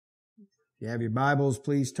If you have your Bibles,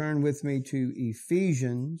 please turn with me to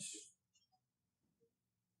Ephesians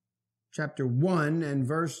chapter 1 and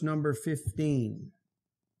verse number 15.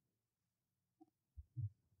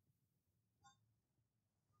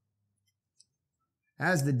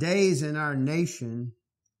 As the days in our nation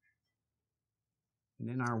and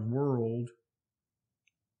in our world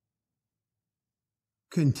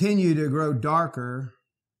continue to grow darker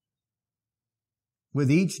with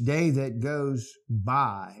each day that goes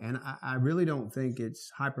by, and I really don't think it's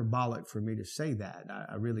hyperbolic for me to say that.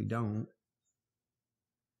 I really don't.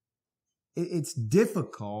 It's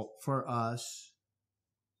difficult for us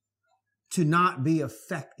to not be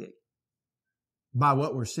affected by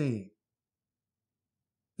what we're seeing,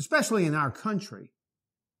 especially in our country.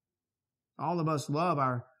 All of us love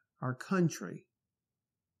our country.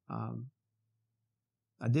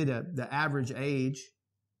 I did the average age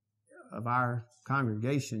of our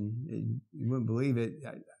congregation. You wouldn't believe it,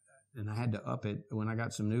 and I had to up it when I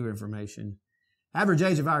got some new information. Average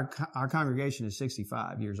age of our congregation is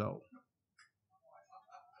 65 years old.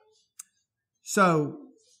 So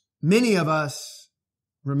many of us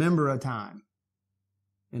remember a time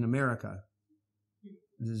in America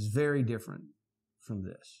that is very different from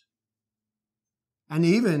this. And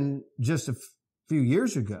even just a few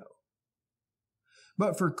years ago.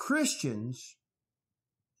 But for Christians,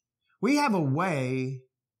 we have a way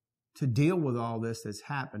to deal with all this that's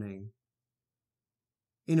happening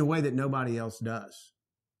in a way that nobody else does.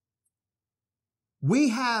 We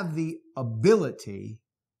have the ability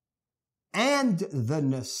and the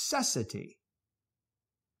necessity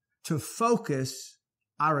to focus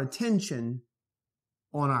our attention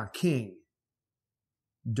on our King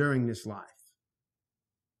during this life.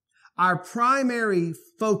 Our primary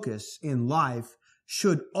focus in life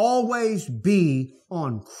should always be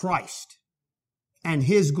on Christ and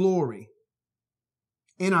His glory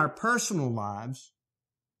in our personal lives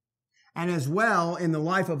and as well in the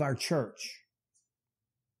life of our church.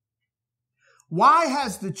 Why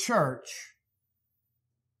has the church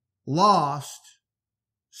lost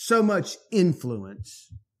so much influence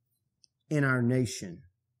in our nation?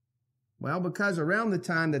 Well, because around the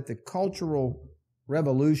time that the Cultural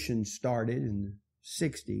Revolution started in the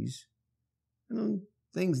 60s,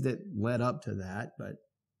 things that led up to that, but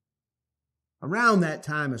around that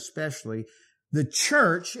time especially, the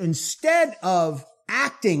church, instead of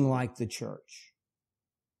acting like the church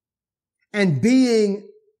and being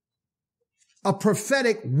a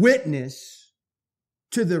prophetic witness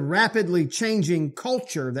to the rapidly changing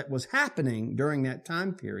culture that was happening during that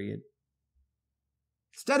time period,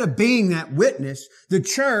 instead of being that witness, the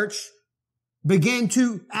church began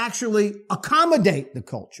to actually accommodate the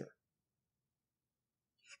culture.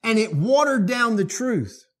 And it watered down the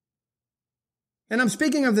truth. And I'm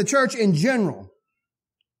speaking of the church in general.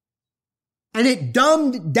 And it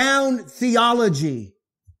dumbed down theology.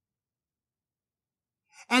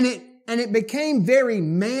 And it became very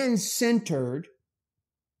man-centered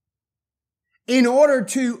in order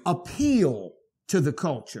to appeal to the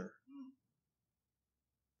culture.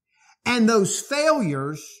 And those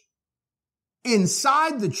failures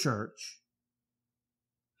inside the church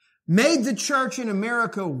made the church in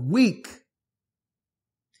America weak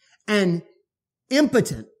and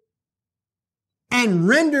impotent and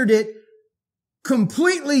rendered it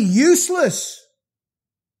completely useless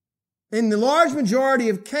in the large majority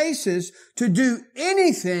of cases to do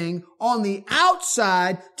anything on the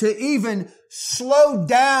outside to even slow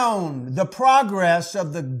down the progress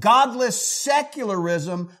of the godless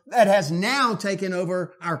secularism that has now taken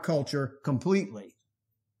over our culture completely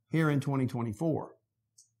here in 2024.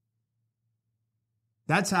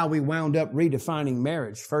 That's how we wound up redefining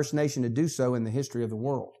marriage. First nation to do so in the history of the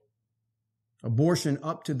world. Abortion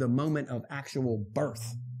up to the moment of actual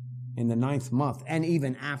birth in the 9th month and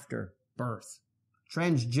even after birth.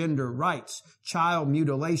 Transgender rights, child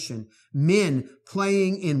mutilation, men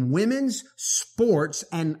playing in women's sports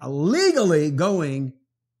and illegally going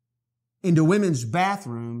into women's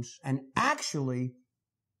bathrooms and actually,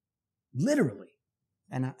 literally,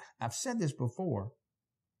 and I've said this before,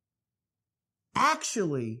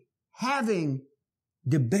 actually having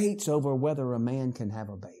debates over whether a man can have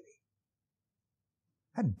a baby.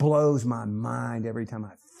 That blows my mind every time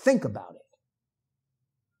I think about it.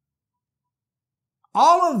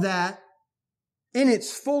 All of that in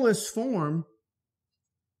its fullest form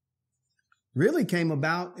really came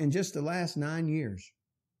about in just the last 9 years.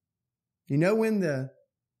 You know when the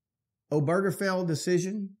Obergefell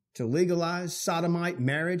decision to legalize sodomite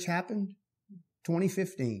marriage happened?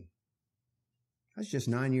 2015. That's just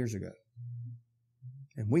 9 years ago.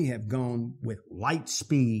 And we have gone with light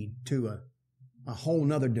speed to a a whole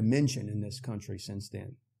nother dimension in this country since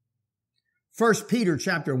then. 1 Peter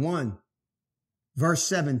chapter 1, verse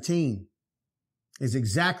 17 is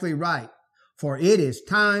exactly right. For it is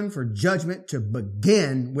time for judgment to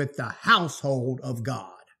begin with the household of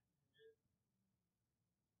God.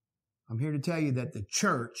 I'm here to tell you that the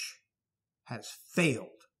church has failed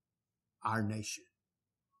our nation.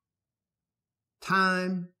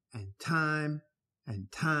 Time and time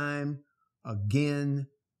and time again,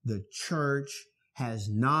 the church has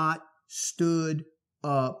not stood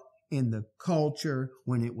up in the culture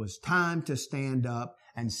when it was time to stand up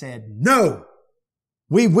and said, no,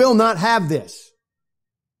 we will not have this.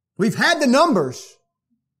 We've had the numbers,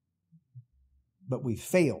 but we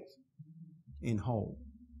failed in whole.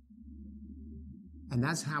 And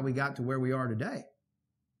that's how we got to where we are today.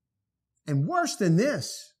 And worse than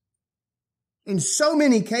this, in so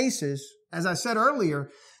many cases, as I said earlier,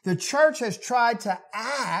 the church has tried to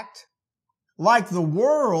act like the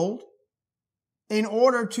world in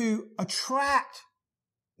order to attract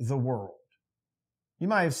the world. You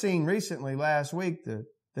might have seen recently, last week,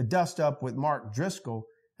 the dust up with Mark Driscoll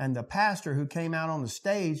and the pastor who came out on the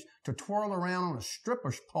stage to twirl around on a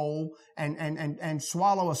stripper's pole and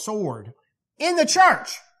swallow a sword in the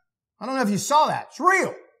church. I don't know if you saw that. It's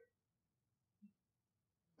real.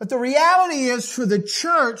 But the reality is, for the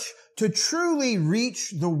church to truly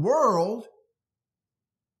reach the world,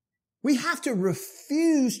 we have to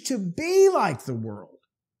refuse to be like the world.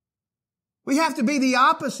 We have to be the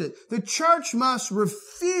opposite. The church must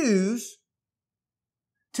refuse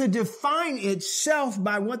to define itself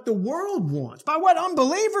by what the world wants, by what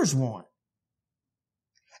unbelievers want.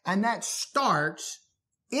 And that starts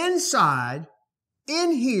inside,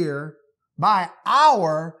 in here, by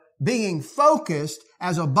our being focused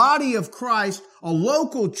as a body of Christ, a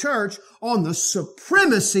local church, on the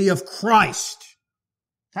supremacy of Christ.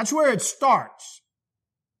 That's where it starts.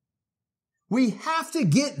 We have to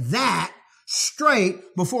get that straight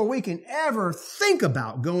before we can ever think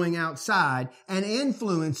about going outside and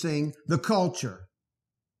influencing the culture.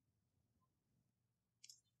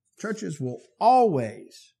 Churches will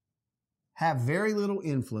always have very little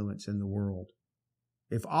influence in the world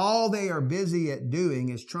if all they are busy at doing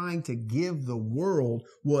is trying to give the world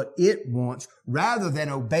what it wants rather than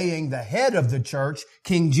obeying the head of the church,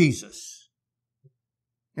 King Jesus.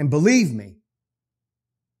 And believe me,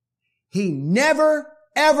 He never,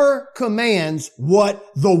 ever commands what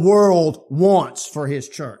the world wants for His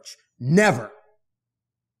church. Never.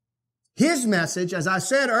 His message, as I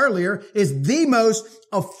said earlier, is the most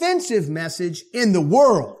offensive message in the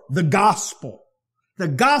world, the gospel. The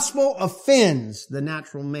gospel offends the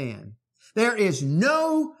natural man. There is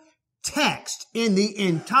no text in the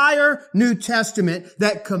entire New Testament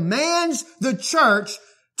that commands the church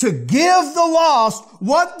to give the lost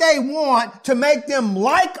what they want to make them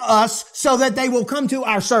like us so that they will come to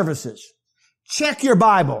our services. Check your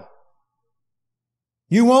Bible.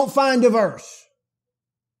 You won't find a verse.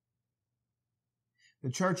 The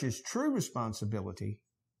church's true responsibility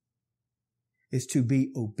is to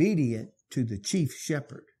be obedient to the chief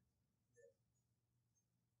shepherd.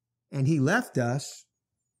 And He left us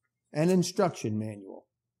an instruction manual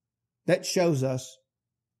that shows us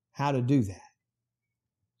how to do that.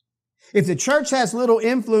 If the church has little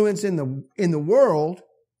influence in the world,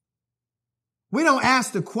 we don't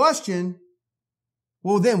ask the question,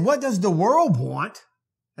 well then what does the world want?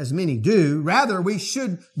 As many do. Rather, we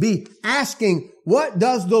should be asking, what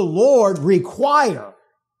does the Lord require?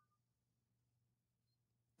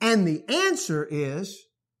 And the answer is,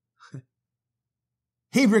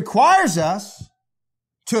 He requires us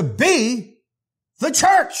to be the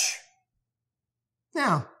church.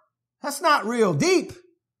 Now, that's not real deep.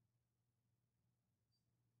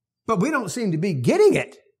 But we don't seem to be getting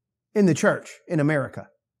it in the church in America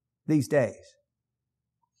these days.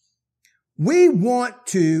 We want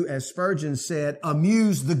to, as Spurgeon said,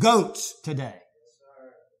 amuse the goats today.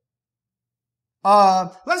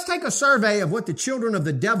 Let's take a survey of what the children of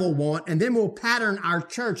the devil want, and then we'll pattern our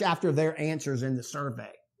church after their answers in the survey.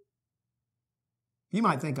 You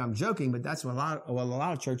might think I'm joking, but that's what a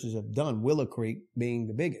lot of churches have done, Willow Creek being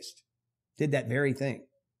the biggest. Did that very thing.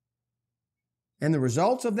 And the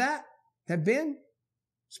results of that have been,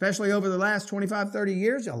 especially over the last 25, 30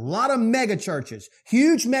 years, a lot of mega churches,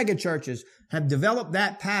 huge mega churches have developed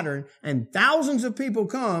that pattern, and thousands of people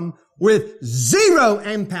come with zero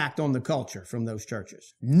impact on the culture from those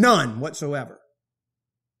churches. None whatsoever.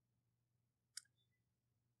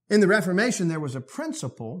 In the Reformation, there was a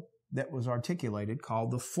principle that was articulated called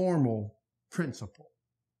the formal principle,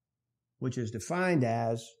 which is defined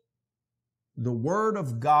as, the Word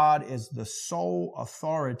of God is the sole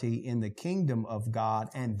authority in the kingdom of God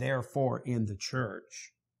and therefore in the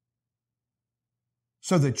church.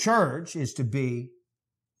 So the church is to be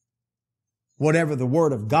whatever the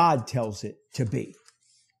Word of God tells it to be.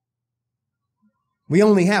 We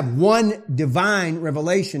only have one divine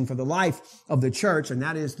revelation for the life of the church, and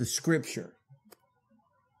that is the Scripture.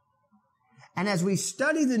 And as we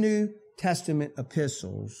study the New Testament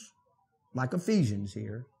epistles, like Ephesians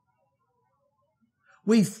here,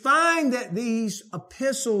 we find that these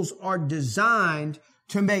epistles are designed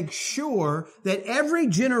to make sure that every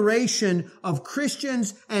generation of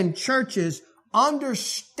Christians and churches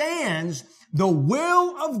understands the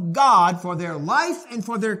will of God for their life and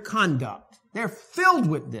for their conduct. They're filled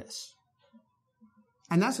with this.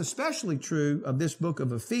 And that's especially true of this book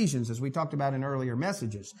of Ephesians, as we talked about in earlier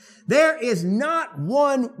messages. There is not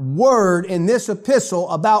one word in this epistle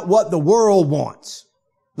about what the world wants.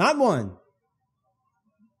 Not one.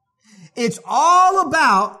 It's all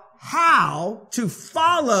about how to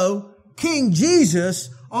follow King Jesus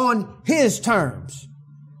on His terms.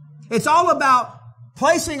 It's all about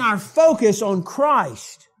placing our focus on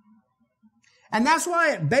Christ. And that's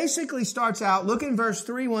why it basically starts out, look in verse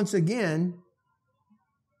 3 once again.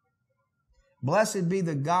 Blessed be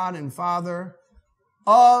the God and Father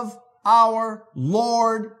of our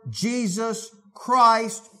Lord Jesus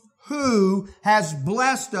Christ, who has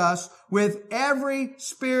blessed us with every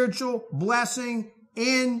spiritual blessing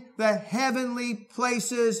in the heavenly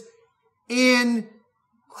places in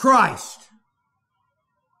Christ.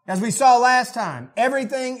 As we saw last time,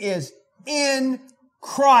 everything is in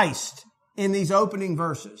Christ in these opening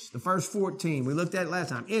verses. The first 14, we looked at it last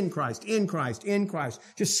time. In Christ, in Christ, in Christ.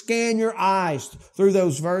 Just scan your eyes through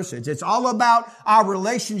those verses. It's all about our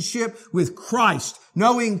relationship with Christ,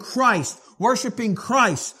 knowing Christ, worshiping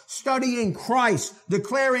Christ, studying Christ,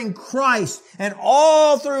 declaring Christ, and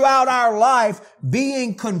all throughout our life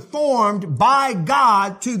being conformed by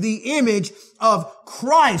God to the image of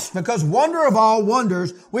Christ. Because wonder of all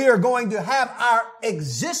wonders, we are going to have our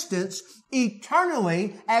existence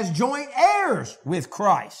eternally as joint heirs with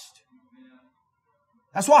Christ.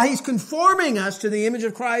 That's why He's conforming us to the image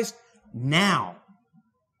of Christ now.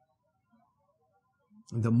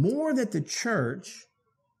 The more that the church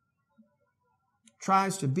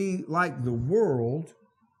tries to be like the world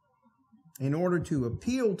in order to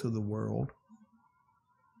appeal to the world,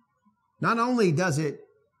 not only does it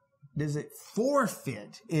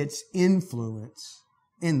forfeit its influence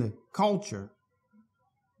in the culture,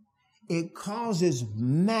 it causes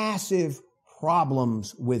massive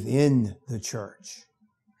problems within the church.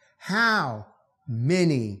 How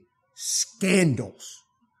many scandals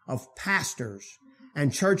of pastors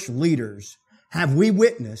and church leaders have we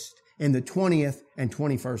witnessed in the 20th and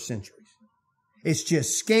 21st centuries? It's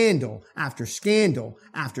just scandal after scandal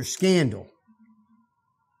after scandal.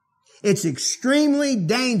 It's extremely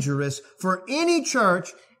dangerous for any church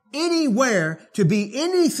anywhere to be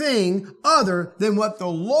anything other than what the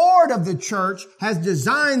Lord of the church has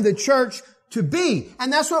designed the church to be.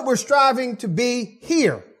 And that's what we're striving to be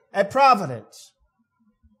here at Providence.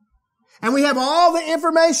 And we have all the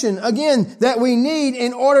information, again, that we need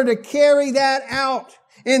in order to carry that out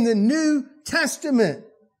in the New Testament.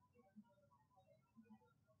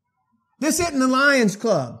 This isn't the Lions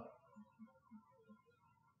Club.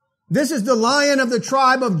 This is the Lion of the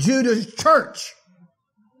tribe of Judah's church.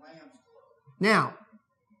 Now,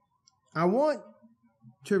 I want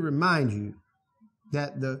to remind you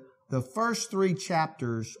that the first 3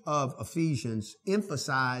 chapters of Ephesians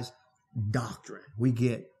emphasize doctrine. We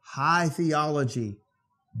get high theology.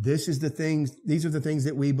 These are the things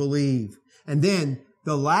that we believe. And then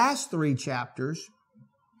the last 3 chapters,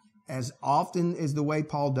 as often is the way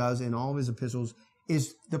Paul does in all of his epistles,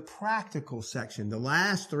 is the practical section. The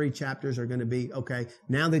last 3 chapters are going to be, okay,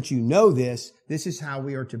 now that you know this is how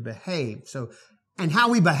we are to behave. And how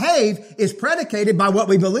we behave is predicated by what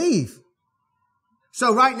we believe.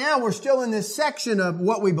 So right now we're still in this section of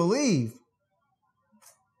what we believe.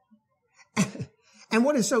 And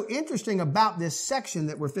what is so interesting about this section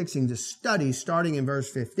that we're fixing to study, starting in verse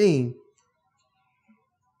 15,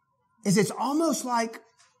 is it's almost like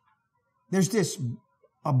there's this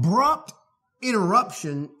abrupt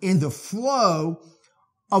interruption in the flow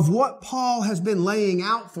of what Paul has been laying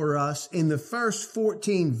out for us in the first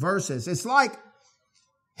 14 verses. It's like,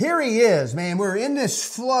 here he is, man, we're in this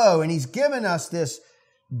flow and he's given us this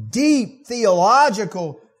deep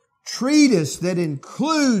theological treatise that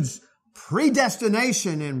includes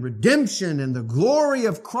predestination and redemption and the glory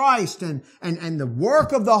of Christ and the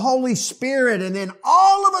work of the Holy Spirit. And then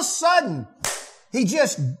all of a sudden, he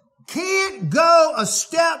just can't go a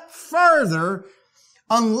step further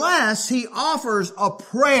unless he offers a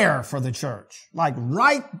prayer for the church. Like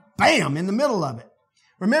right, bam, in the middle of it.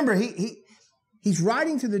 Remember, he's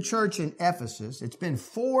writing to the church in Ephesus. It's been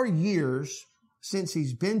 4 years since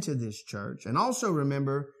he's been to this church. And also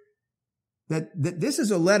remember that this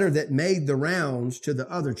is a letter that made the rounds to the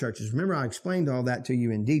other churches. Remember, I explained all that to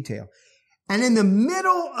you in detail. And in the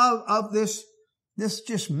middle of this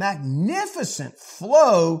just magnificent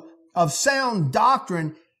flow of sound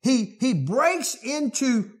doctrine, he breaks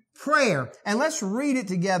into prayer. And let's read it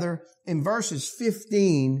together in verses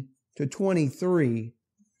 15 to 23.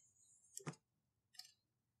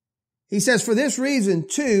 He says, "For this reason,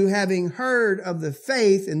 too, having heard of the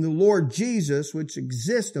faith in the Lord Jesus, which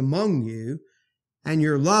exists among you, and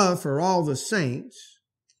your love for all the saints,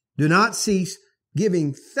 do not cease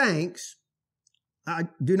giving thanks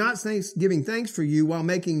for you while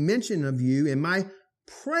making mention of you in my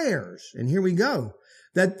prayers." And here we go.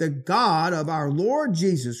 "That the God of our Lord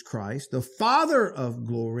Jesus Christ, the Father of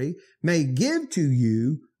glory, may give to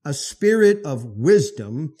you a spirit of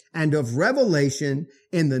wisdom and of revelation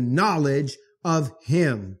in the knowledge of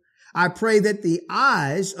Him. I pray that the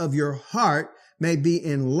eyes of your heart may be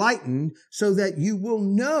enlightened so that you will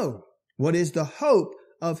know what is the hope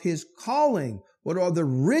of His calling, what are the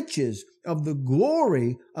riches of the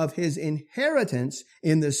glory of His inheritance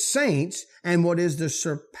in the saints, and what is the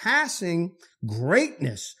surpassing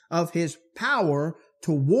greatness of His power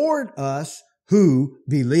toward us who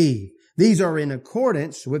believe. These are in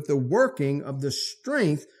accordance with the working of the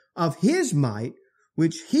strength of His might,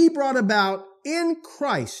 which He brought about in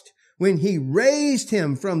Christ when He raised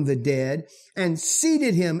Him from the dead and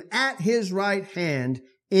seated Him at His right hand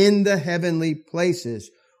in the heavenly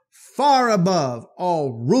places, far above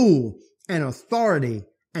all rule and authority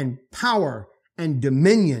and power and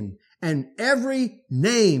dominion and every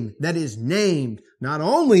name that is named, not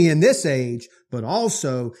only in this age, but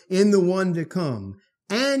also in the one to come.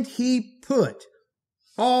 And He put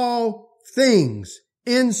all things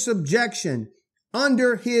in subjection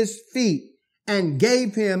under His feet and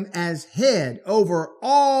gave Him as head over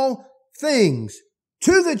all things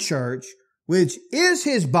to the church, which is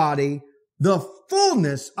His body, the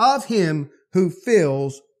fullness of Him who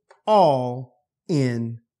fills all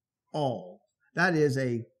in all. That is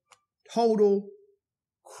a total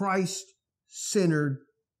Christ-centered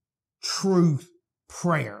truth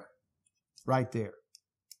prayer right there.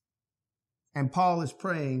 And Paul is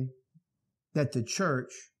praying that the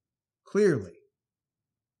church, clearly,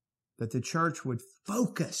 that the church would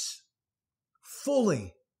focus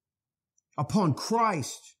fully upon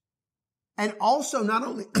Christ, and also not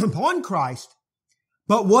only upon Christ,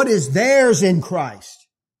 but what is theirs in Christ.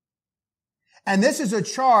 And this is a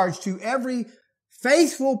charge to every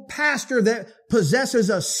faithful pastor that possesses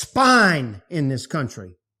a spine in this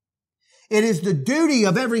country. It is the duty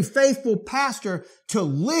of every faithful pastor to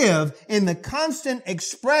live in the constant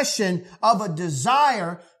expression of a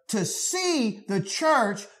desire to see the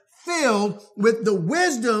church filled with the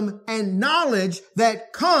wisdom and knowledge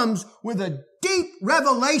that comes with a deep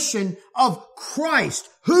revelation of Christ,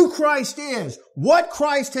 who Christ is, what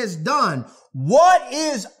Christ has done, what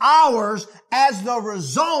is ours as the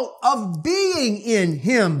result of being in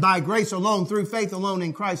Him by grace alone, through faith alone,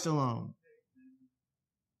 in Christ alone.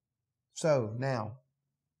 So now,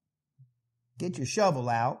 get your shovel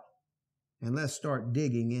out and let's start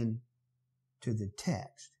digging into the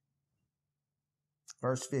text.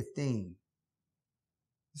 Verse 15.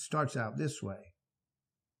 It starts out this way.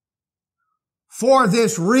 For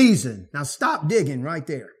this reason. Now stop digging right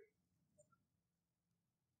there.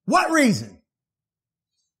 What reason?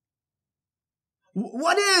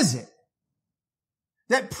 What is it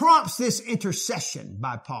that prompts this intercession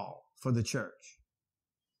by Paul for the church?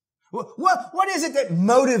 What is it that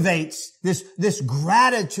motivates this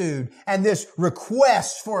gratitude and this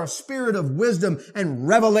request for a spirit of wisdom and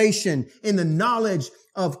revelation in the knowledge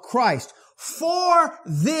of Christ? For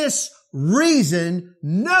this reason,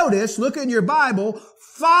 notice, look in your Bible,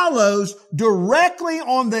 follows directly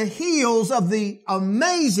on the heels of the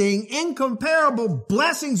amazing, incomparable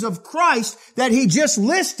blessings of Christ that he just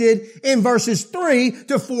listed in verses 3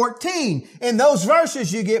 to 14. In those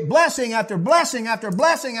verses, you get blessing after blessing after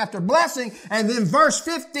blessing after blessing. And then verse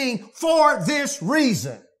 15, for this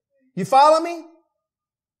reason. You follow me?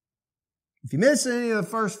 If you missed any of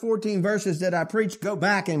the first 14 verses that I preached, go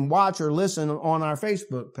back and watch or listen on our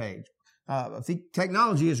Facebook page.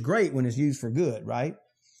 Technology is great when it's used for good, right?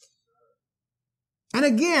 And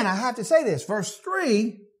again, I have to say this, verse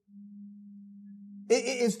 3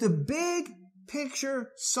 is the big picture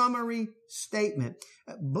summary statement.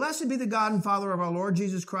 Blessed be the God and Father of our Lord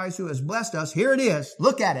Jesus Christ, who has blessed us. Here it is.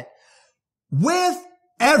 Look at it. With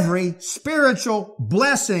every spiritual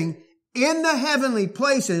blessing in the heavenly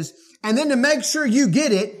places, and then to make sure you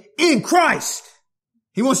get it in Christ.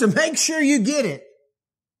 He wants to make sure you get it.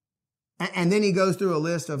 And then he goes through a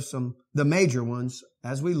list of the major ones,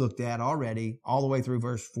 as we looked at already, all the way through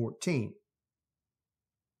verse 14.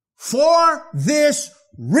 For this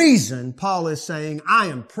reason, Paul is saying, I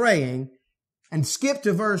am praying, and skip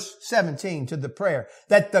to verse 17 to the prayer,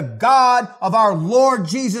 that the God of our Lord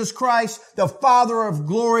Jesus Christ, the Father of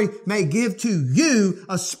glory, may give to you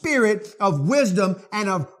a spirit of wisdom and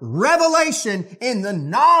of revelation in the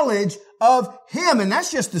knowledge of Him. And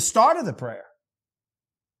that's just the start of the prayer.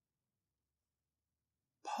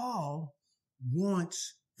 Paul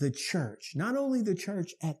wants the church, not only the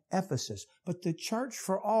church at Ephesus, but the church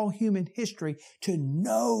for all human history, to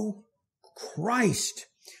know Christ.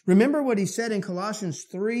 Remember what he said in Colossians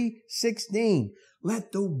 3:16.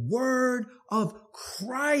 Let the word of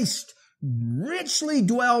Christ richly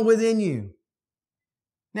dwell within you.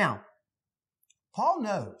 Now, Paul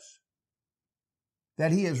knows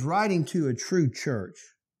that he is writing to a true church,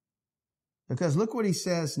 because look what he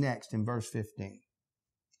says next in verse 15.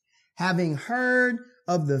 Having heard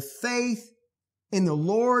of the faith in the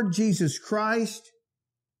Lord Jesus Christ,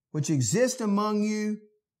 which exists among you,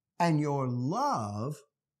 and your love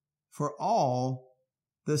for all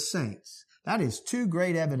the saints. That is two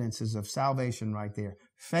great evidences of salvation right there.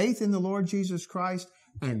 Faith in the Lord Jesus Christ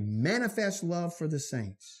and manifest love for the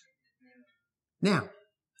saints. Now,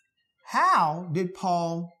 how did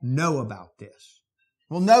Paul know about this?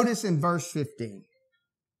 Well, notice in verse 15,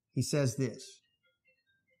 he says this.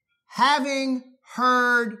 Having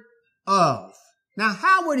heard of. Now,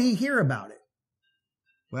 how would he hear about it?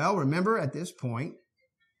 Well, remember at this point,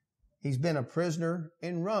 he's been a prisoner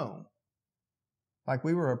in Rome. Like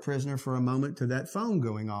we were a prisoner for a moment to that phone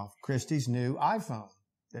going off. Christy's new iPhone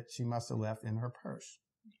that she must have left in her purse.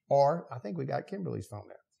 Or I think we got Kimberly's phone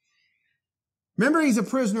there. Remember, he's a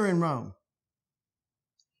prisoner in Rome.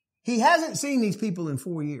 He hasn't seen these people in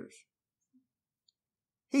 4 years.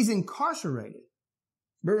 He's incarcerated.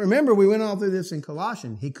 But remember, we went all through this in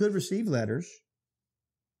Colossians. He could receive letters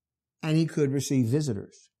and he could receive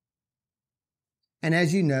visitors. And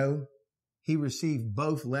as you know, he received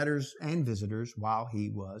both letters and visitors while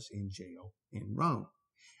he was in jail in Rome.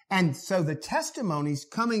 And so the testimonies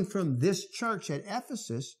coming from this church at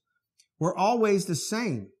Ephesus were always the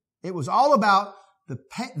same. It was all about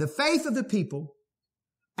the faith of the people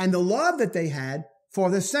and the love that they had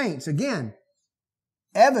for the saints. Again,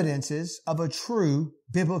 evidences of a true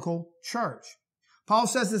biblical church. Paul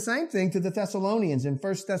says the same thing to the Thessalonians in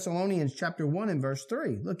 1 Thessalonians chapter 1 and verse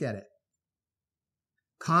 3. Look at it.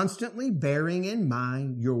 Constantly bearing in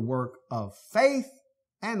mind your work of faith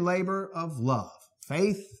and labor of love.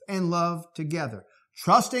 Faith and love together.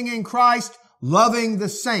 Trusting in Christ, loving the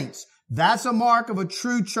saints. That's a mark of a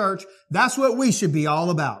true church. That's what we should be all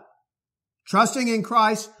about. Trusting in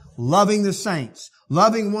Christ, loving the saints,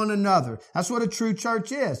 loving one another. That's what a true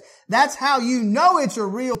church is. That's how you know it's a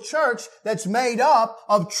real church that's made up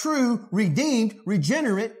of true, redeemed,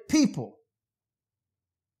 regenerate people.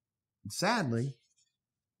 And sadly,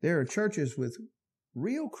 there are churches with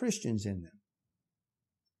real Christians in them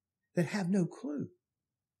that have no clue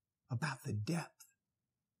about the depth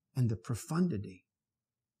and the profundity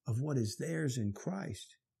of what is theirs in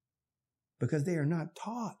Christ, because they are not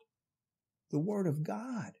taught the Word of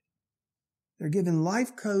God. They're given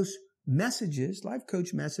life coach messages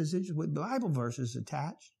with Bible verses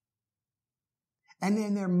attached. And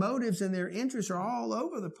then their motives and their interests are all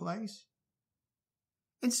over the place,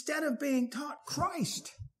 instead of being taught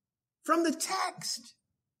Christ from the text.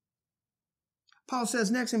 Paul says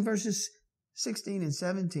next in verses 16 and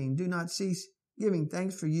 17, do not cease giving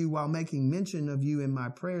thanks for you while making mention of you in my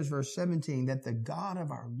prayers. Verse 17, that the God of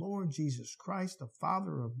our Lord Jesus Christ, the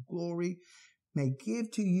Father of glory, may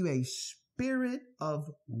give to you a spirit of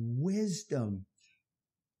wisdom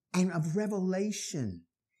and of revelation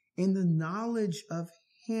in the knowledge of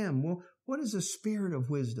Him. Well, what does a spirit of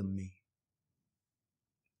wisdom mean?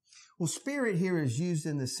 Well, spirit here is used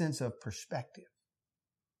in the sense of perspective,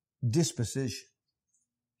 disposition,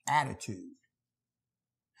 attitude.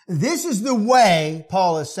 This is the way,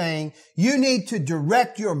 Paul is saying, you need to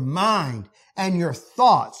direct your mind and your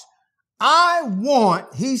thoughts. I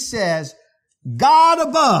want, he says, God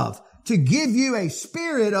above to give you a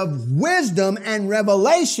spirit of wisdom and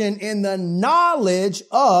revelation in the knowledge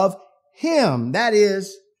of Him. That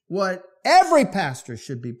is what every pastor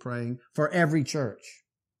should be praying for every church.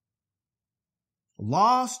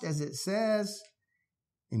 lost, as it says,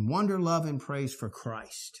 in wonder, love, and praise for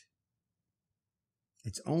Christ.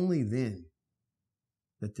 It's only then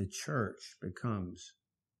that the church becomes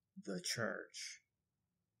the church.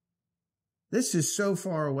 This is so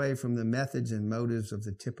far away from the methods and motives of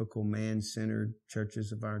the typical man-centered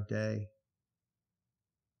churches of our day.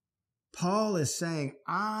 Paul is saying,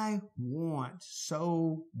 I want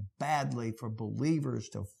so badly for believers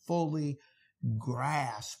to fully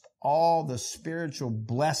grasp all the spiritual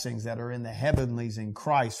blessings that are in the heavenlies in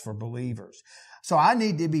Christ for believers. So I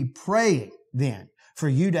need to be praying then for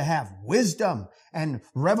you to have wisdom and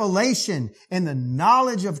revelation in the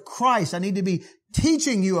knowledge of Christ. I need to be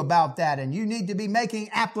teaching you about that, and you need to be making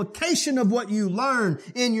application of what you learn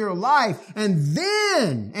in your life. And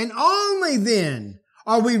then, and only then,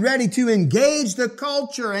 are we ready to engage the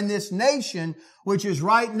culture and this nation, which is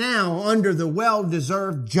right now under the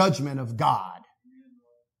well-deserved judgment of God.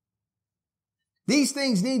 These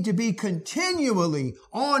things need to be continually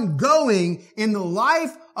ongoing in the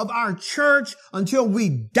life of our church until we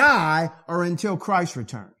die or until Christ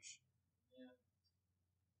returns.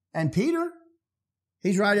 And Peter,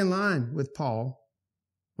 he's right in line with Paul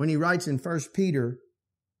when he writes in 1 Peter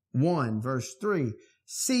 1 verse 3,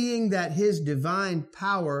 seeing that his divine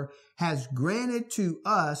power has granted to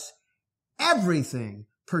us everything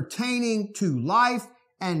pertaining to life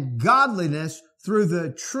and godliness through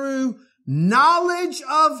the true knowledge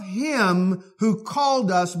of him who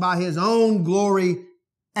called us by his own glory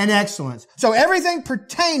and excellence. So everything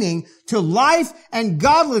pertaining to life and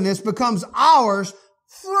godliness becomes ours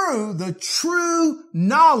through the true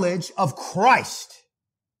knowledge of Christ.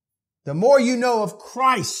 The more you know of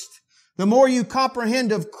Christ, the more you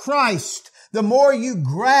comprehend of Christ, the more you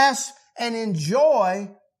grasp and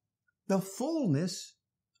enjoy the fullness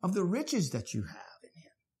of the riches that you have in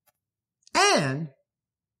him. And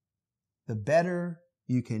the better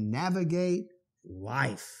you can navigate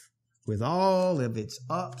life with all of its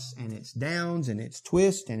ups and its downs and its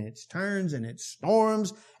twists and its turns and its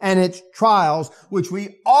storms and its trials, which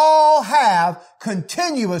we all have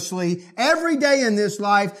continuously every day in this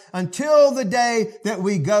life until the day that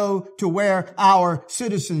we go to where our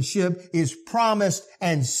citizenship is promised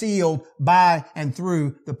and sealed by and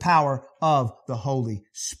through the power of the Holy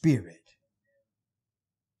Spirit.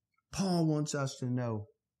 Paul wants us to know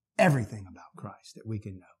everything about Christ that we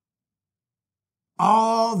can know.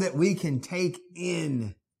 All that we can take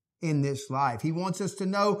in this life. He wants us to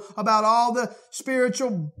know about all the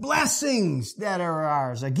spiritual blessings that are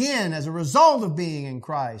ours, again, as a result of being in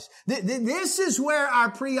Christ. This is where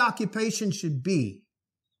our preoccupation should be.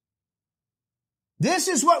 This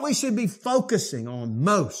is what we should be focusing on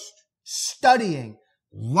most. Studying,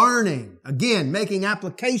 learning, again, making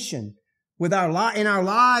application in our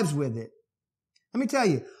lives with it. Let me tell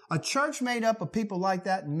you, a church made up of people like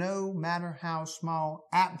that, no matter how small,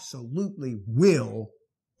 absolutely will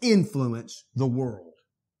influence the world.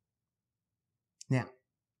 Now,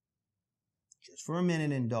 just for a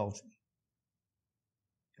minute, indulge me,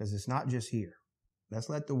 because it's not just here. Let's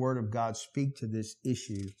let the Word of God speak to this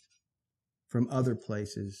issue from other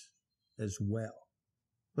places as well.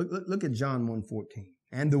 Look at John 1:14.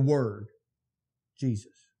 And the Word,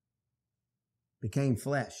 Jesus, became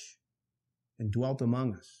flesh and dwelt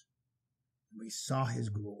among us. We saw his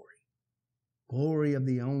glory, glory of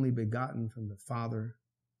the only begotten from the Father,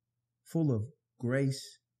 full of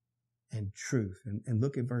grace and truth. And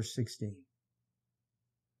look at verse 16.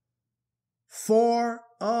 For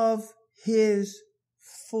of his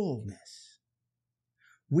fullness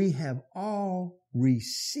we have all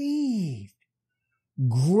received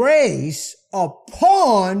grace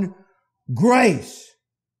upon grace.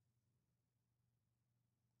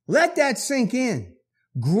 Let that sink in.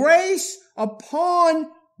 Grace upon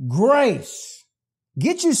grace.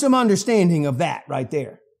 Get you some understanding of that right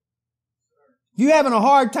there. If you're having a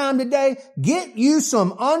hard time today, get you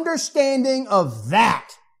some understanding of that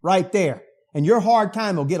right there. And your hard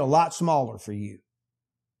time will get a lot smaller for you.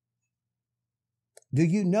 Do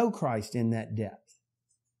you know Christ in that depth?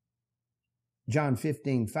 John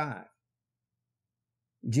 15:5.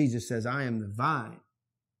 Jesus says, I am the vine.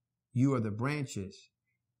 You are the branches.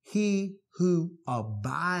 He who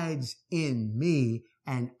abides in me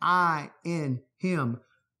and I in him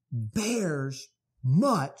bears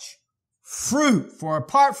much fruit. For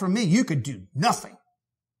apart from me, you could do nothing.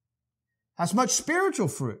 That's much spiritual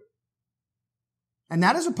fruit. And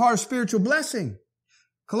that is a part of spiritual blessing.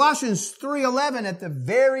 Colossians 3:11 at the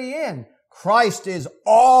very end. Christ is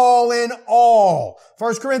all in all.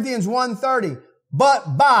 1 Corinthians 1:30.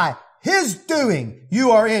 But by His doing.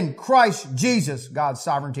 You are in Christ Jesus, God's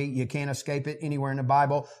sovereignty. You can't escape it anywhere in the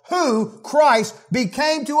Bible. Who Christ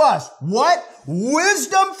became to us. What?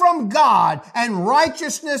 Wisdom from God and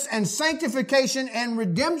righteousness and sanctification and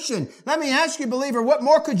redemption. Let me ask you, believer, what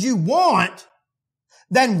more could you want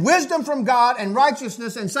than wisdom from God and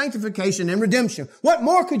righteousness and sanctification and redemption? What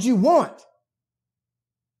more could you want?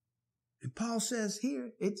 And Paul says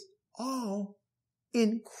here, it's all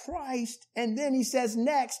in Christ. And then he says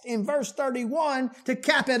next in verse 31 to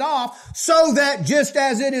cap it off, so that just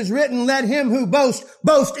as it is written, let him who boasts,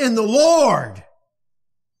 boast in the Lord.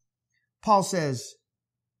 Paul says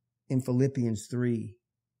in Philippians 3,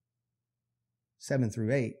 7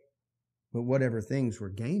 through 8, but whatever things were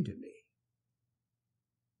gained to me.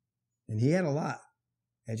 And he had a lot.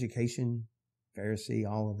 Education, Pharisee,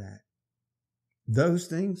 all of that. Those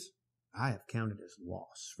things I have counted as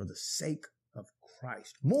loss for the sake of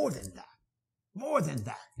Christ. More than that. More than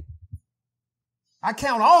that. I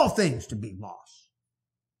count all things to be loss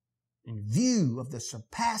in view of the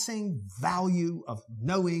surpassing value of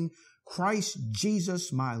knowing Christ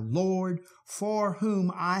Jesus my Lord, for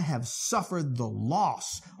whom I have suffered the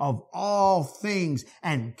loss of all things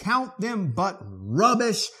and count them but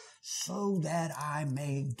rubbish, so that I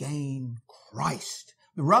may gain Christ.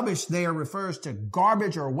 The rubbish there refers to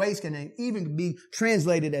garbage or waste, and it even can be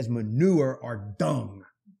translated as manure or dung.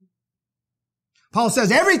 Paul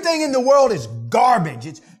says everything in the world is garbage.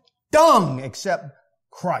 It's dung except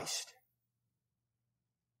Christ.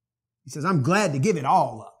 He says, I'm glad to give it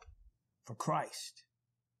all up for Christ.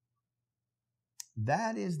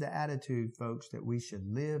 That is the attitude, folks, that we should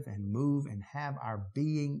live and move and have our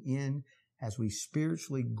being in as we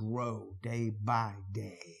spiritually grow day by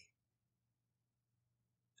day.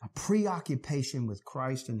 A preoccupation with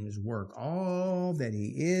Christ and His work. All that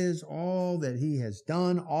He is, all that He has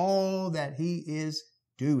done, all that He is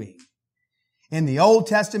doing. In the Old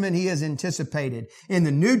Testament, He is anticipated. In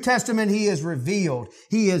the New Testament, He is revealed.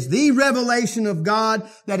 He is the revelation of God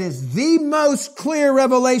that is the most clear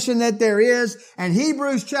revelation that there is. And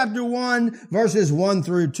Hebrews chapter 1, verses 1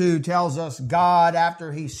 through 2 tells us God,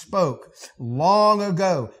 after He spoke long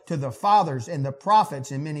ago to the fathers and the prophets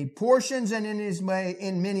in many portions and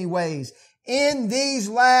in many ways, in these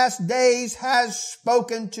last days has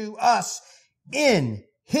spoken to us in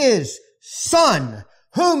His Son,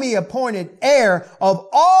 whom He appointed heir of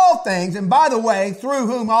all things, and by the way, through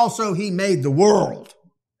whom also He made the world.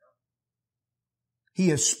 He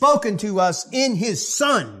has spoken to us in His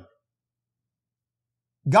Son.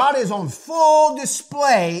 God is on full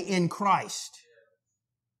display in Christ.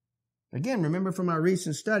 Again, remember from our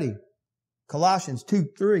recent study, Colossians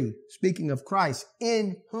 2:3, speaking of Christ,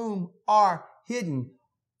 in whom are hidden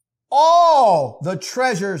all the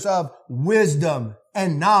treasures of wisdom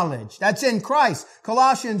and knowledge. That's in Christ.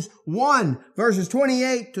 Colossians 1, verses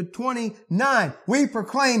 28 to 29. We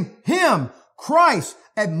proclaim Him, Christ,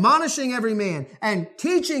 admonishing every man and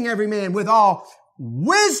teaching every man with all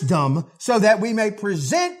wisdom, so that we may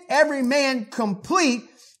present every man complete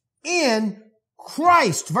in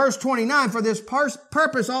Christ. Verse 29, for this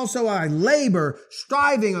purpose also I labor,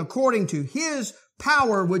 striving according to His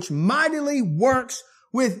power, which mightily works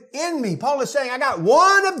within me. Paul is saying, I got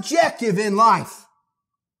one objective in life: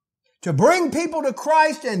 to bring people to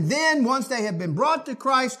Christ, and then once they have been brought to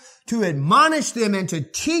Christ, to admonish them and to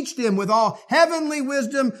teach them with all heavenly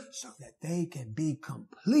wisdom so that they can be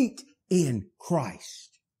complete in Christ.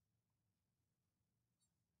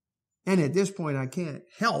 And at this point, I can't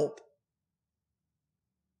help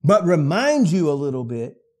but remind you a little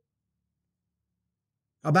bit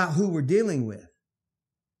about who we're dealing with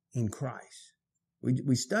in Christ.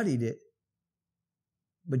 We studied it,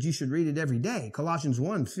 but you should read it every day. Colossians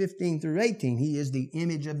 1, 15 through 18. He is the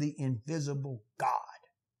image of the invisible God,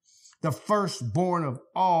 the firstborn of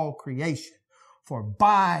all creation. For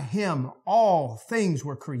by Him all things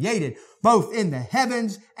were created, both in the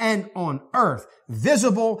heavens and on earth,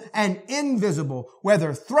 visible and invisible,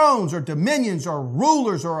 whether thrones or dominions or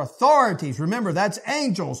rulers or authorities. Remember, that's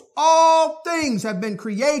angels. All things have been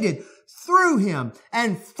created through Him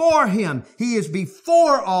and for Him. He is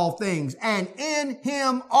before all things, and in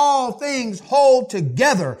Him all things hold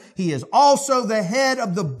together. He is also the head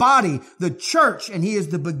of the body, the church, and He is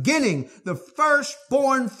the beginning, the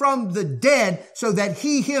firstborn from the dead, so that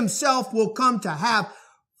He Himself will come to have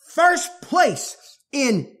first place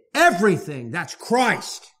in everything. That's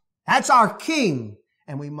Christ. That's our King.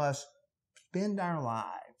 And we must spend our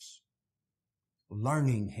lives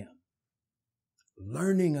learning Him.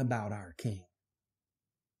 Learning about our King,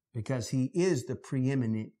 because He is the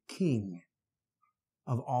preeminent King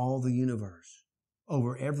of all the universe,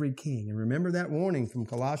 over every king. And remember that warning from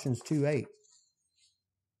Colossians 2:8.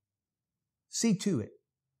 See to it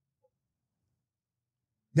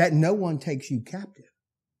that no one takes you captive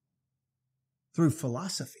through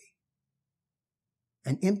philosophy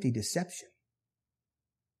and empty deception,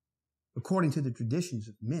 according to the traditions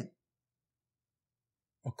of men,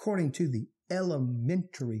 according to the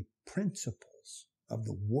elementary principles of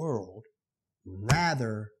the world,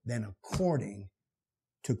 rather than according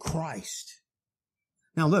to Christ.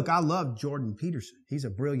 Now look, I love Jordan Peterson. He's a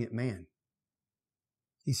brilliant man.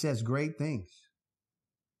 He says great things.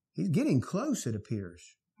 He's getting close, it appears.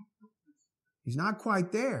 He's not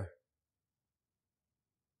quite there.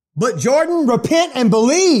 But Jordan, repent and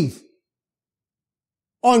believe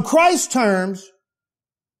on Christ's terms,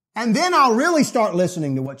 and then I'll really start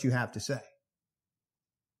listening to what you have to say.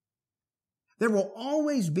 There will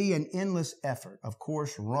always be an endless effort, of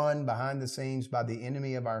course, run behind the scenes by the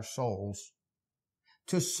enemy of our souls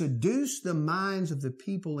to seduce the minds of the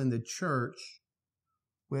people in the church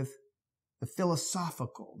with the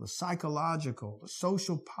philosophical, the psychological, the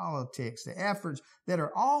social politics, the efforts that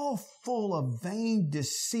are all full of vain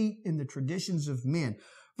deceit in the traditions of men.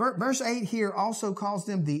 Verse 8 here also calls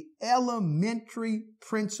them the elementary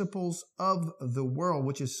principles of the world,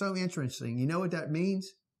 which is so interesting. You know what that means?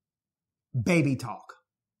 Baby talk.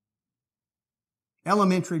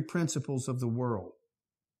 Elementary principles of the world.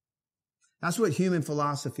 That's what human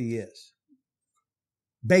philosophy is.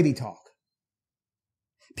 Baby talk.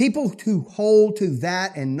 People who hold to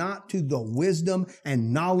that and not to the wisdom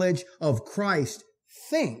and knowledge of Christ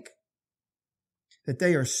think that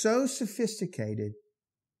they are so sophisticated,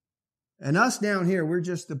 and us down here, we're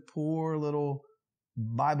just the poor little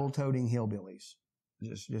Bible-toting hillbillies.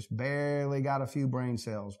 Just barely got a few brain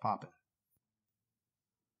cells popping.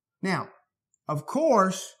 Now, of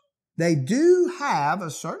course, they do have a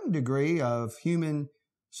certain degree of human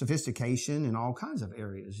sophistication in all kinds of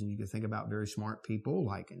areas. And you can think about very smart people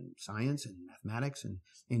like in science and mathematics and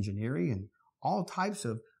engineering and all types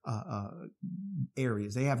of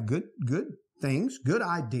areas. They have good things, good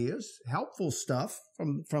ideas, helpful stuff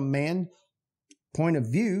from man's point of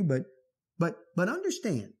view, but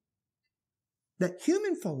understand that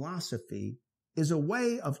human philosophy is a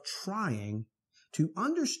way of trying to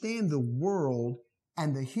understand the world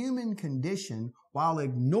and the human condition while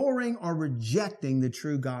ignoring or rejecting the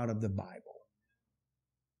true God of the Bible.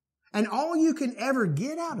 And all you can ever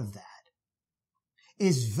get out of that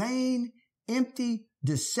is vain, empty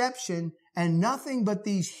deception and nothing but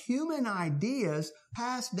these human ideas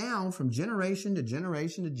passed down from generation to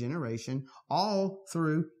generation to generation all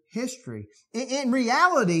through history. In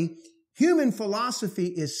reality, human philosophy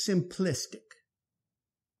is simplistic.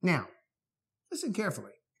 Now, listen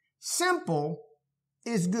carefully. Simple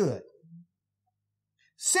is good.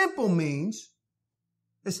 Simple means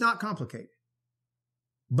it's not complicated.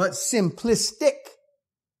 But simplistic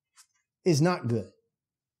is not good.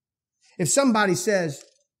 If somebody says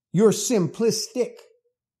you're simplistic,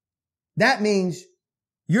 that means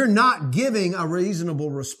you're not giving a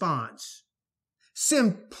reasonable response.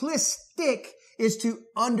 Simplistic is to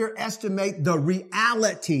underestimate the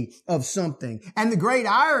reality of something. And the great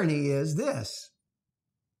irony is this.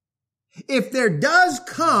 If there does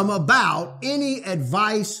come about any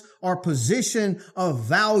advice or position of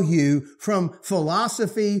value from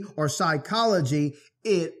philosophy or psychology,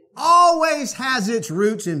 it always has its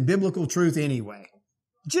roots in biblical truth anyway.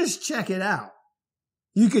 Just check it out.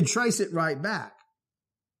 You could trace it right back.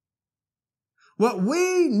 What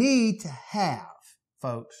we need to have,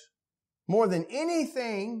 folks, more than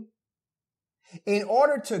anything, in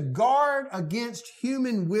order to guard against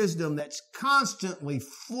human wisdom that's constantly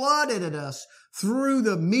flooded at us through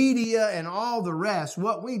the media and all the rest,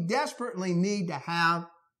 what we desperately need to have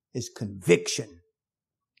is conviction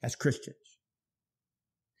as Christians.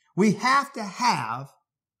 We have to have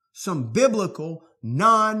some biblical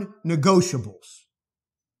non-negotiables.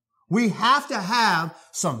 We have to have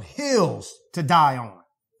some hills to die on.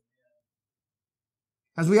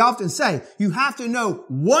 As we often say, you have to know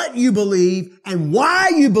what you believe and why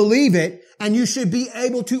you believe it, and you should be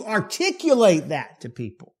able to articulate that to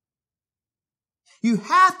people. You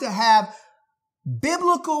have to have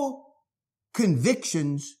biblical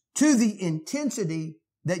convictions to the intensity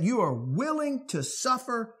that you are willing to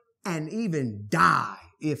suffer and even die,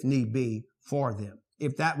 if need be, for them,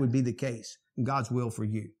 if that would be the case, God's will for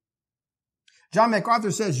you. John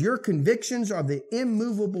MacArthur says, your convictions are the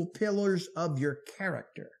immovable pillars of your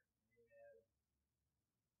character.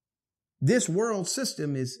 This world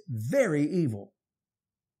system is very evil.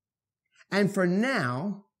 And for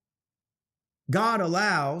now, God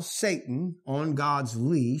allows Satan on God's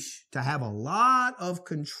leash to have a lot of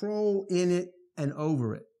control in it and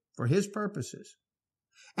over it for his purposes.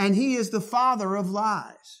 And he is the father of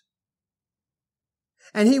lies.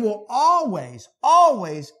 And he will always,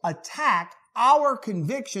 always attack our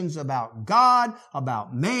convictions about God,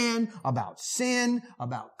 about man, about sin,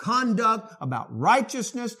 about conduct, about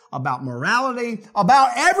righteousness, about morality,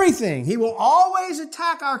 about everything. He will always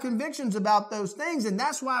attack our convictions about those things. And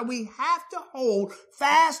that's why we have to hold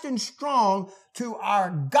fast and strong to our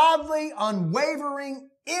godly, unwavering,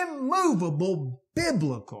 immovable,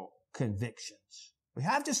 biblical convictions. We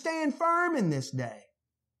have to stand firm in this day.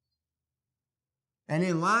 And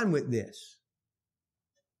in line with this,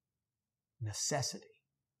 necessity,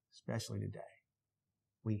 especially today,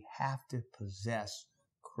 we have to possess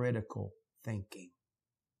critical thinking.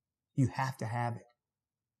 You have to have it.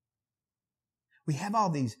 We have all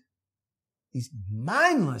these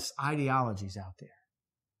mindless ideologies out there.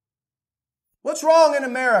 What's wrong in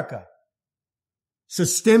America?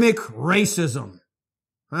 Systemic racism.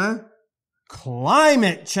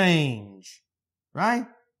 Climate change. Right?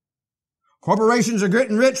 Corporations are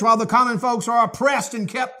getting rich while the common folks are oppressed and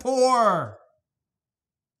kept poor.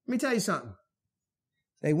 Let me tell you something.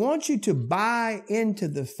 They want you to buy into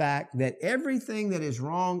the fact that everything that is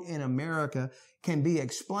wrong in America can be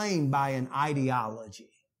explained by an ideology.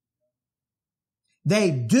 They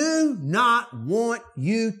do not want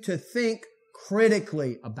you to think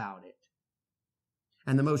critically about it.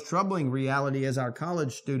 And the most troubling reality is our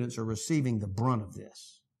college students are receiving the brunt of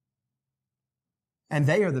this. And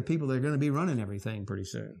they are the people that are going to be running everything pretty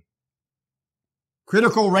soon.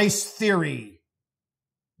 Critical race theory.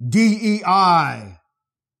 DEI.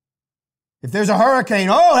 If there's a hurricane,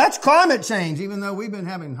 oh, that's climate change, even though we've been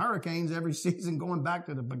having hurricanes every season going back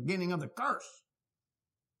to the beginning of the curse.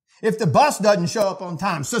 If the bus doesn't show up on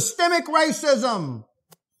time, systemic racism.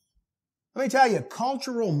 Let me tell you,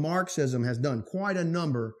 cultural Marxism has done quite a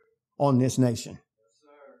number on this nation.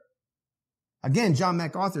 Again, John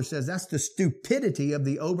MacArthur says that's the stupidity of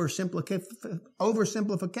the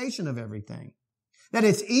oversimplification of everything. That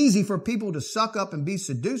it's easy for people to suck up and be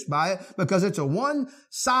seduced by it because it's a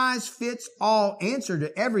one-size-fits-all answer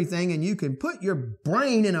to everything, and you can put your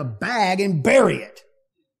brain in a bag and bury it.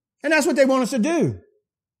 And that's what they want us to do.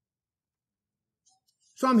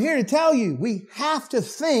 So I'm here to tell you, we have to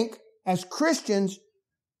think as Christians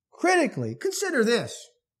critically. Consider this.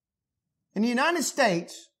 In the United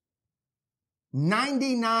States,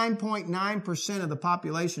 99.9% of the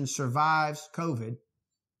population survives COVID,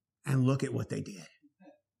 and look at what they did.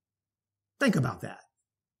 Think about that.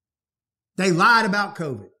 They lied about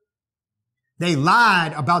COVID. They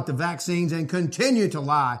lied about the vaccines and continue to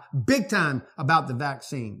lie big time about the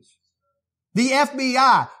vaccines. The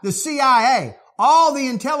FBI, the CIA, all the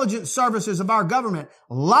intelligence services of our government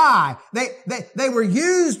lie. They were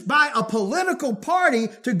used by a political party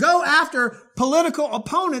to go after political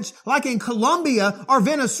opponents like in Colombia or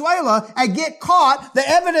Venezuela and get caught. The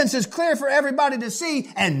evidence is clear for everybody to see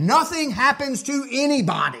and nothing happens to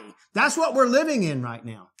anybody. That's what we're living in right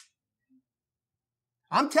now.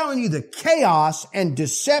 I'm telling you, the chaos and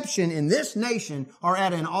deception in this nation are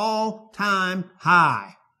at an all-time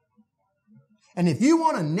high. And if you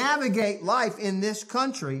want to navigate life in this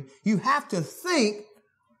country, you have to think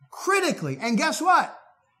critically. And guess what?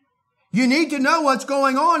 You need to know what's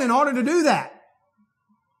going on in order to do that.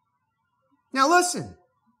 Now listen,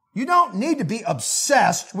 you don't need to be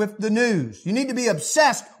obsessed with the news. You need to be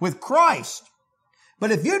obsessed with Christ.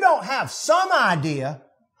 But if you don't have some idea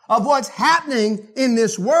of what's happening in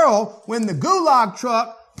this world, when the gulag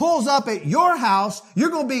truck pulls up at your house, you're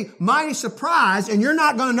going to be mighty surprised and you're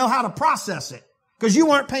not going to know how to process it because you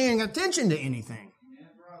weren't paying attention to anything.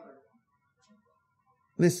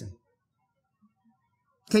 Listen,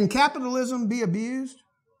 can capitalism be abused?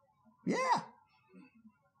 Yeah.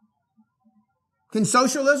 Can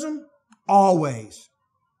socialism? Always.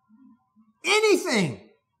 Anything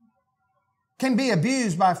can be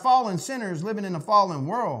abused by fallen sinners living in a fallen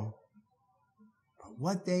world. But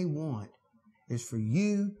what they want is for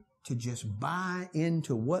you to just buy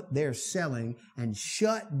into what they're selling and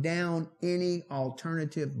shut down any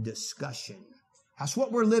alternative discussion. That's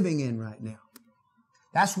what we're living in right now.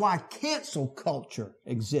 That's why cancel culture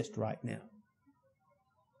exists right now.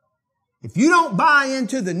 If you don't buy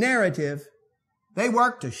into the narrative, they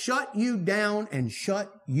work to shut you down and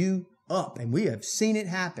shut you up. And we have seen it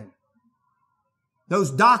happen.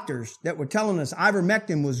 Those doctors that were telling us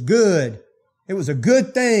ivermectin was good. It was a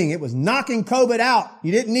good thing. It was knocking COVID out.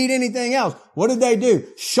 You didn't need anything else. What did they do?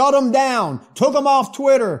 Shut them down. Took them off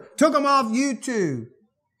Twitter. Took them off YouTube.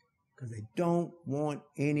 because they don't want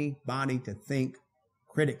anybody to think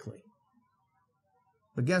critically.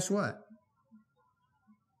 But guess what?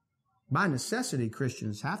 By necessity,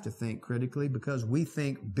 Christians have to think critically because we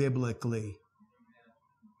think biblically.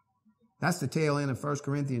 That's the tail end of 1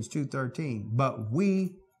 Corinthians 2:13. But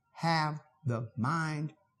we have the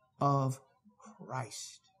mind of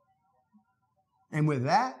Christ. And with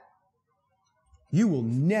that, you will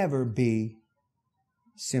never be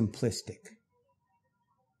simplistic.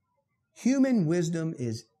 Human wisdom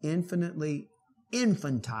is infinitely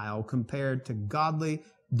infantile compared to godly,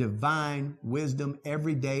 divine wisdom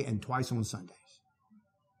every day and twice on Sundays.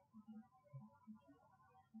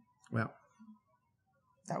 Well,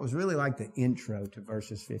 that was really like the intro to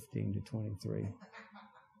verses 15 to 23.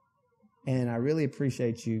 And I really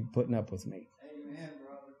appreciate you putting up with me. Amen,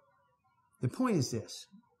 brother. The point is this.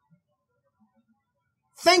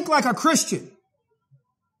 Think like a Christian.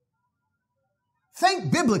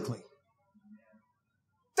 Think biblically.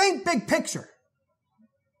 Think big picture.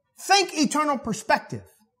 Think eternal perspective.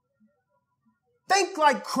 Think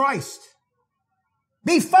like Christ.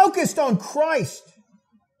 Be focused on Christ.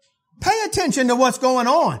 Pay attention to what's going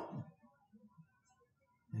on.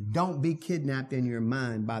 And don't be kidnapped in your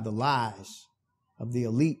mind by the lies of the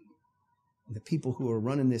elite, the people who are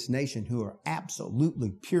running this nation who are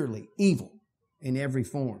absolutely, purely evil in every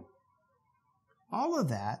form. All of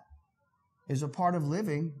that is a part of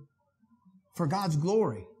living for God's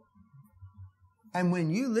glory. And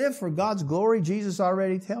when you live for God's glory, Jesus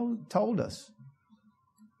already told us,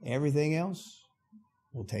 everything else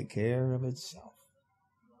will take care of itself.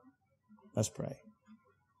 Let's pray.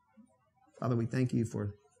 Father, we thank you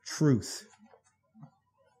for truth.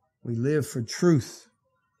 We live for truth.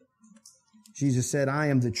 Jesus said, I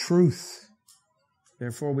am the truth.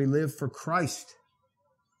 Therefore, we live for Christ.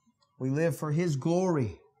 We live for His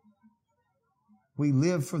glory. We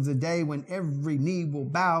live for the day when every knee will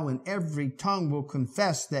bow and every tongue will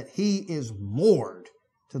confess that He is Lord,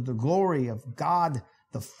 to the glory of God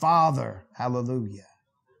the Father. Hallelujah.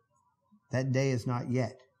 That day is not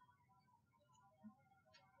yet.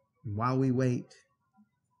 And while we wait,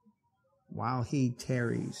 while He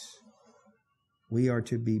tarries, we are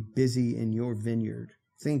to be busy in your vineyard,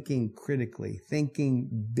 thinking critically,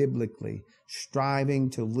 thinking biblically,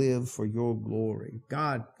 striving to live for your glory.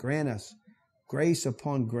 God, grant us grace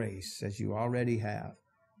upon grace, as you already have.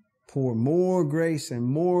 Pour more grace and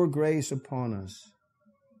more grace upon us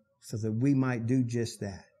so that we might do just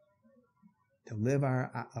that. To live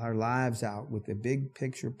our lives out with the big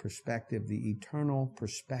picture perspective, the eternal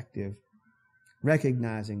perspective,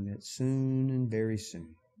 recognizing that soon and very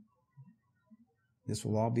soon, this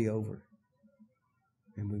will all be over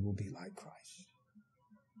and we will be like Christ,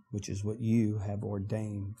 which is what you have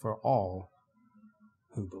ordained for all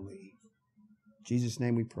who believe. In Jesus'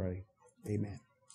 name we pray. Amen.